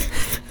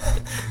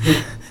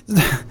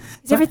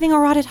 Is everything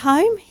all right at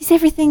home? Is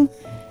everything...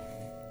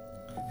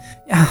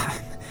 I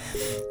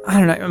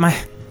don't know,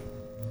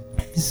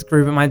 Mrs.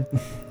 Gruber, my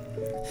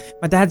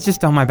dad's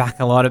just on my back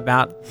a lot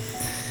about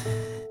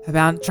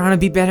trying to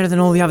be better than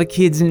all the other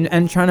kids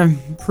and trying to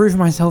prove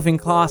myself in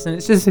class, and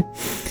it's just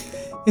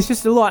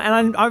a lot,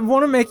 and I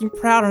want to make him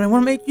proud, and I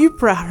want to make you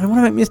proud, and I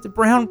want to make Mr.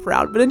 Brown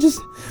proud, but it's just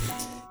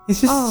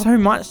so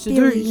much to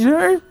Billy, do, you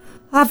know?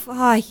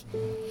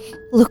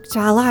 Look,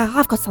 Darla,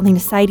 I've got something to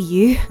say to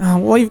you.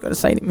 What have you got to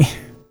say to me?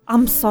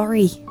 I'm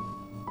sorry.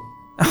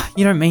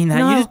 You don't mean that.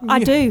 No, I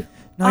do.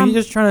 No, you're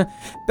just trying to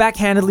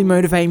backhandedly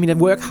motivate me to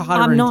work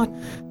harder. I'm not.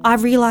 I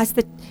realise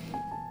that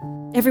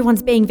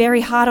everyone's being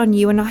very hard on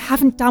you, and I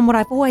haven't done what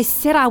I've always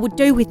said I would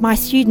do with my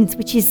students,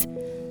 which is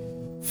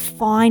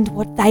find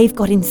what they've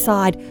got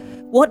inside,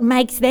 what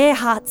makes their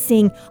heart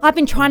sing. I've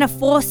been trying to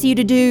force you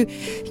to do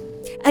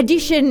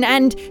addition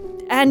and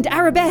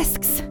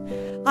arabesques.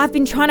 I've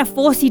been trying to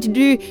force you to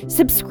do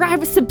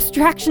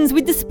subtractions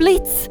with the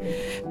splits,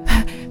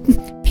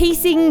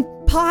 piecing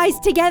pies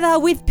together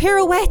with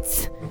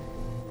pirouettes.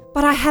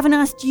 But I haven't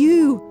asked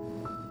you,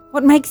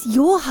 what makes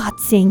your heart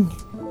sing?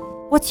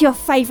 What's your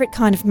favourite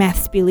kind of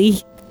maths,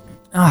 Billy?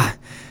 I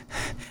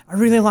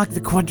really like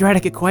the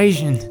quadratic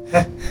equation.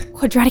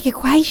 Quadratic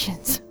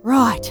equations,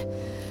 right.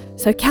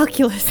 So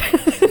calculus.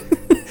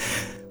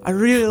 I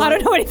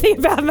don't know anything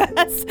about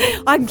maths.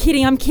 I'm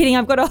kidding.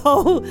 I've got a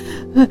whole...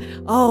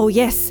 Oh,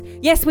 yes,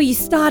 where you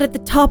start at the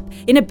top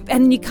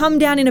and you come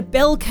down in a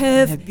bell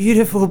curve. A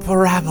beautiful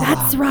parabola.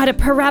 That's right, a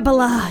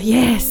parabola.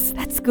 Yes,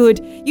 that's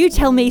good. You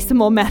tell me some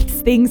more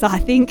maths things, I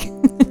think.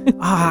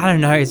 I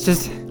don't know, it's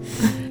just...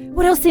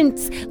 What else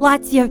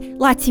lights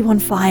you on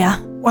fire?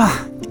 Well,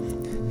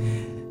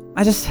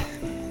 the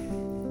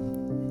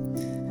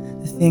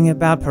thing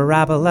about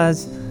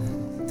parabolas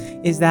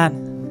is that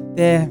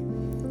they're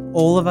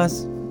all of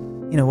us,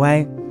 in a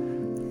way.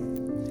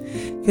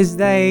 Because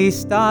they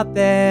start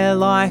their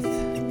life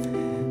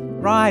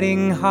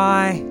riding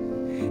high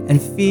and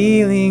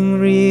feeling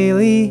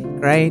really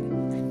great.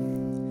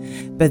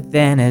 But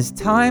then as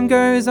time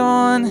goes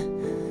on,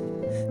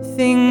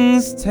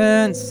 things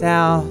turn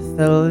south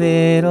a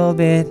little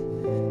bit.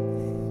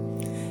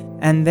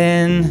 And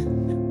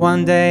then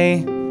one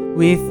day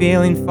we're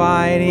feeling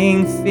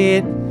fighting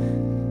fit.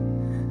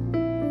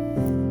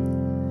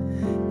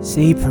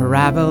 See,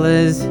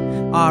 parabolas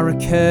are a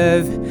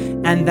curve,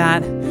 and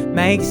that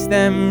makes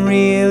them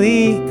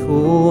really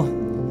cool.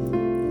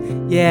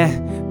 Yeah,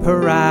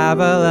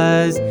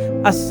 parabolas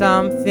are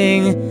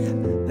something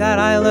that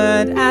I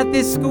learned at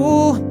this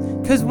school.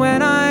 'Cause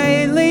when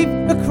I leap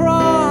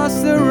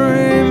across the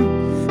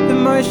room, the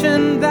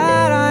motion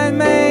that I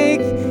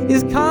make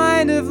is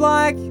kind of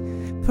like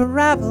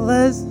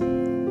parabolas.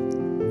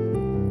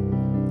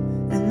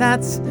 And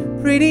that's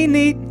pretty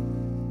neat.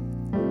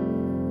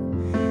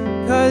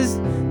 'Cause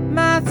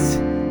maths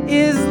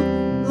is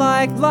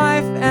like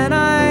life, and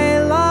I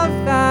love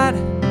that.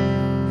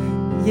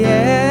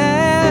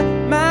 Yeah,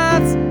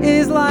 maths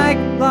is like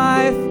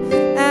life,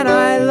 and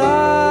I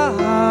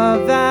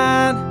love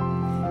that.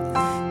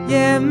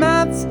 Yeah,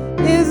 maths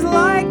is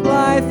like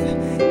life,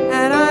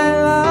 and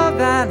I love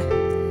that.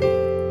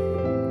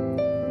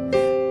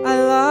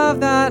 I love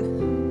that,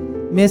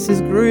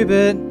 Mrs.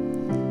 Grubert.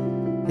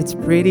 It's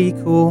pretty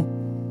cool.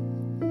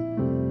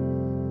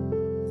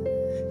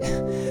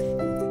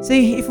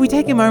 See, if we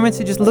take a moment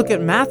to just look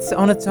at maths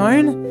on its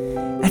own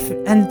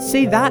and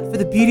see that for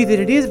the beauty that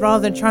it is,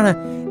 rather than trying to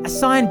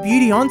assign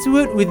beauty onto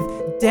it with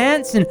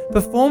dance and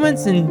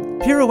performance and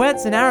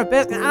pirouettes and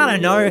arabesque, I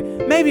don't know,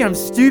 maybe I'm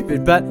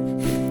stupid, but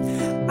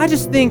I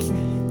just think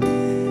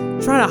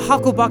trying to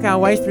hucklebuck our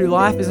way through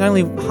life is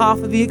only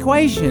half of the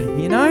equation,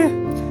 you know?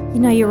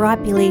 You know, you're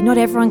right, Billy. Not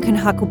everyone can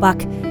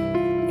hucklebuck.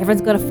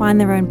 Everyone's got to find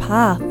their own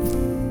path.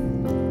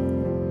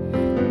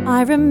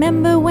 I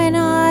remember when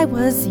I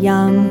was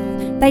young,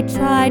 they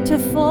tried to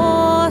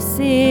force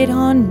it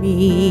on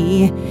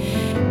me.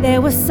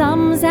 There were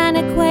sums and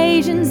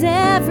equations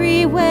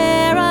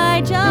everywhere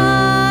I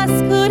just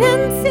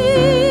couldn't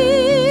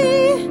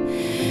see.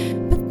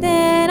 But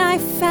then I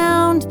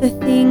found the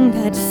thing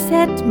that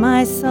set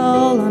my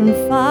soul on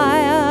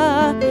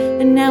fire.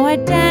 And now I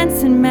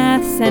dance in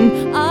maths and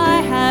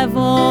I have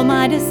all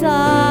my desires.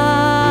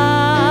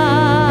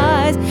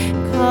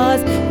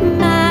 'Cause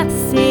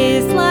maths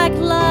is like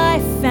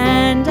life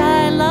and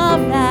I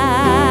love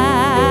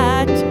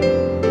that.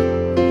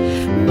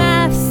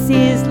 Maths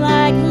is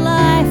like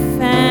life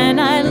and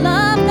I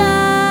love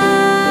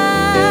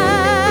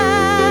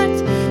that.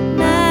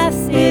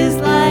 Maths is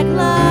like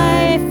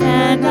life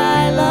and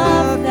I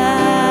love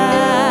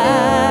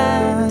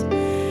that.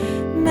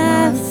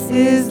 Maths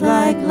is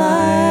like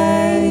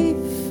life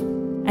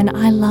and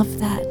I love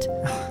that.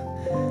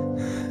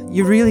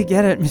 You really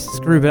get it, Mrs.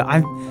 Gruber.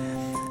 I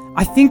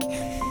think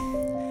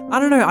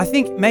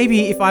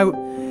maybe if I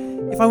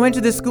went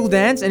to the school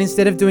dance and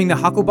instead of doing the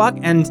hucklebuck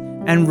and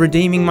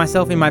redeeming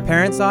myself in my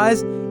parents'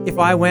 eyes, if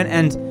I went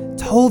and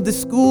told the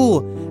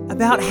school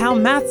about how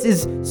maths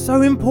is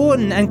so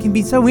important and can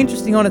be so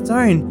interesting on its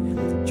own,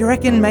 do you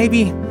reckon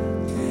maybe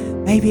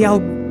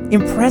I'll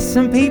impress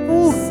some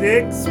people?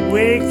 6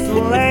 weeks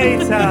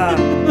later.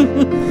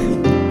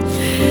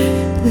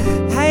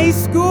 Hey,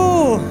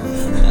 school!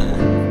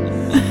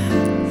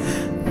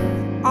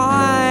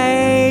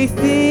 I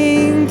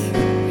think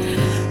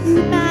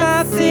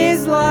maths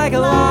is like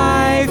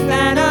life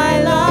and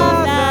I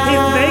love that.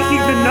 He's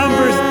making the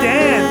numbers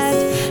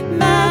dance.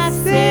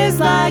 Maths is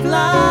like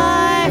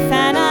life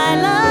and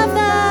I love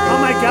that. Oh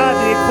my god,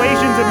 the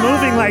equations are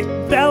moving like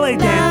ballet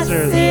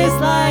dancers. Maths is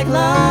like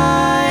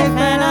life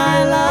and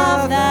I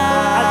love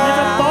that. I've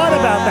never thought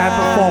about that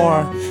before.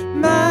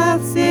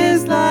 Maths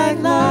is like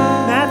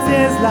life. Maths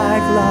is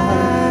like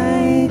life.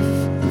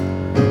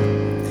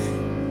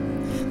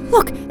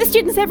 Look, the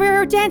students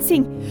everywhere are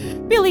dancing.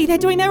 Billy, they're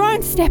doing their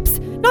own steps.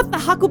 not the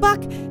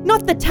hucklebuck,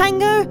 not the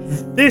tango.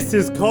 This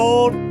is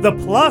called the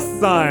plus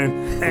sign.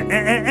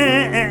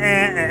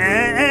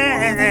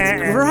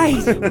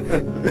 Great.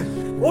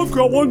 I've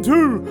got one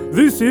too.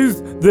 This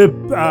is the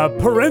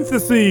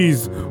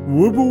parentheses.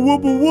 Wooble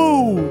wooble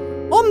woo.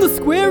 I'm the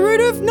square root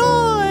of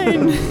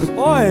 9.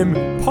 I'm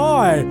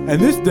pi, and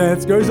this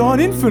dance goes on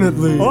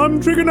infinitely. I'm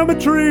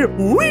trigonometry.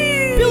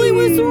 Whee! Billy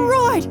was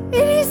right.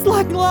 It is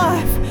like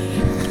life.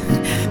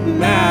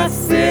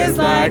 Maths is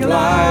like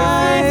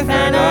life,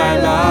 and I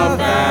love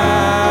that.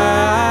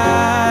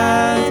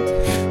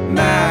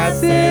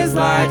 Maths is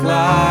like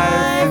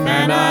life,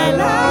 and I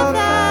love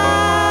that.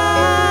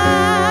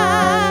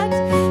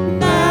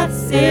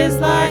 Maths is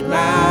like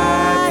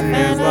life,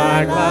 and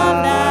I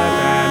love that.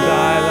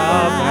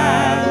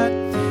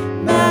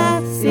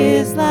 Maths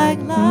is like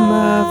life.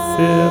 Maths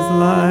is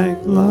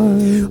like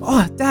life.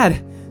 Oh,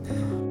 Dad.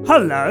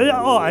 Hello.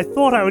 Oh, I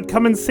thought I would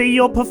come and see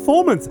your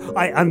performance.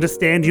 I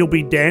understand you'll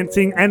be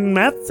dancing and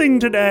mathsing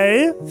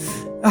today.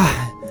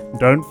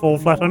 Don't fall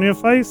flat on your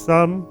face,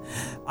 son.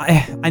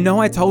 I know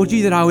I told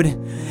you that I would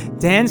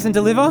dance and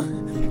deliver,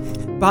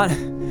 but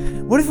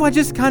what if I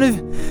just kind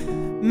of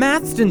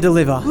mathsed and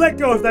deliver? Let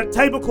go of that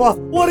tablecloth.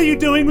 What are you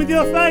doing with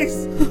your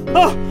face?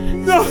 Oh,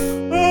 no.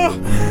 Oh.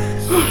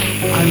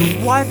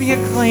 I'm wiping it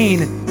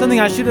clean. Something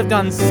I should have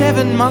done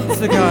 7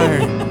 months ago.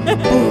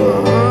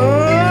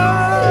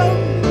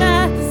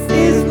 Maths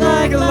is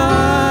like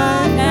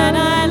life, and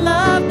I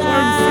love that.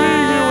 I'm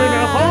seeing you in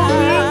a whole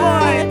new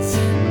light.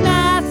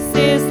 Maths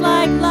is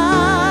like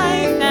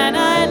life, and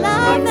I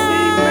love I'm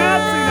seeing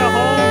maths in a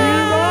whole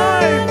new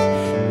light.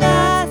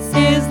 Maths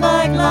is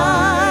like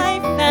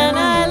life, and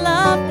I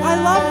love that. I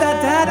love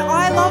that, Dad.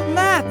 I love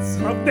maths.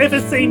 I've never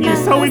seen you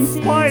so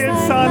inspired,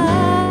 son.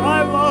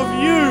 I love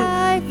you.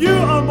 You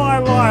are my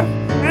life,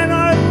 and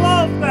I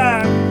love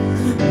that.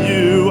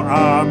 You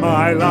are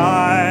my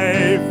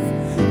life.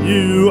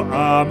 You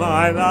are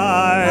my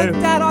life.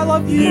 Dad, I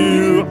love you.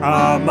 You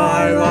are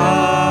my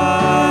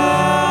life,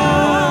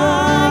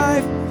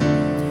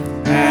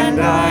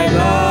 and I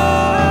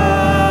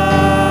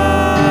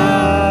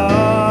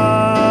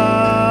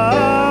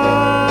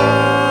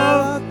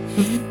love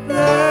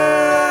that.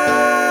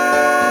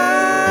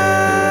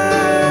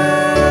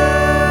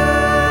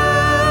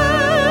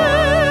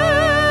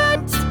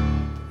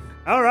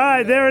 All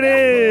right, there it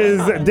is.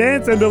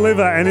 Dance and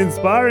Deliver, an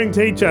inspiring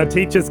teacher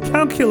teaches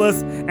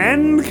calculus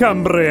and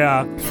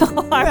Cumbia.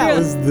 That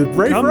was the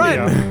brief Cumbia.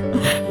 run.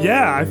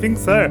 Yeah, I think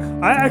so.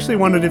 I actually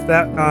wondered if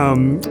that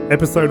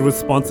episode was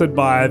sponsored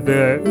by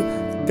the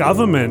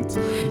government.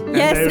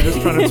 Yes. And they were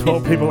just trying to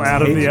talk people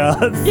out of the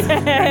arts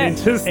and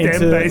into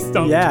STEM-based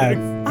objects.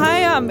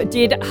 yeah. I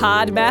did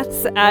hard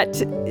maths at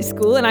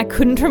school, and I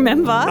couldn't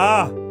remember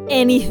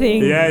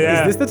anything.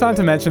 Yeah. Is this the time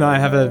to mention I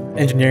have an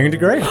engineering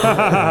degree?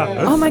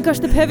 Oh my gosh,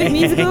 the perfect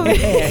musical of it.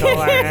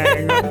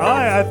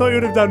 I thought you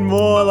would have done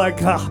more like.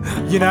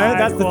 You know,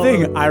 that's the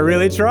thing. I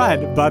really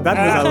tried, but that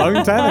was a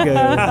long time ago,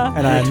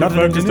 and I'm not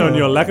Focused on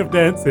your lack of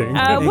dancing.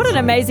 What an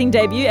amazing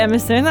debut,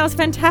 Emerson. That was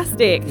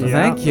fantastic. Yeah.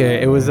 Thank you.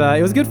 It was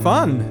good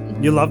fun.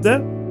 You loved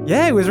it?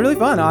 Yeah, it was really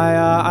fun.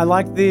 I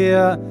liked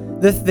the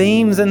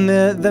themes and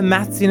the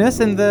mathsiness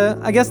and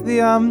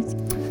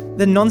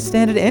the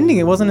non-standard ending.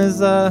 It wasn't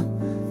as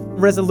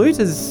resolute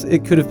as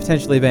it could have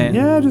potentially been.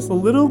 Yeah, just a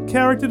little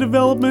character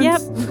development.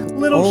 Yep.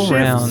 Little All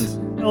shifts.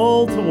 round.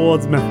 All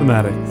towards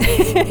mathematics.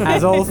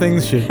 As all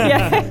things should.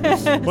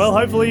 Well,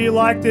 hopefully you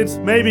liked it.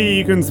 Maybe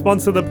you can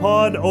sponsor the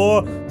pod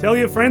or tell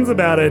your friends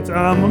about it.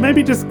 Or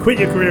maybe just quit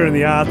your career in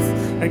the arts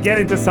and get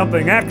into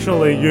something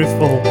actually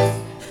useful.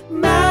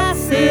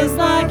 Maths is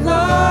like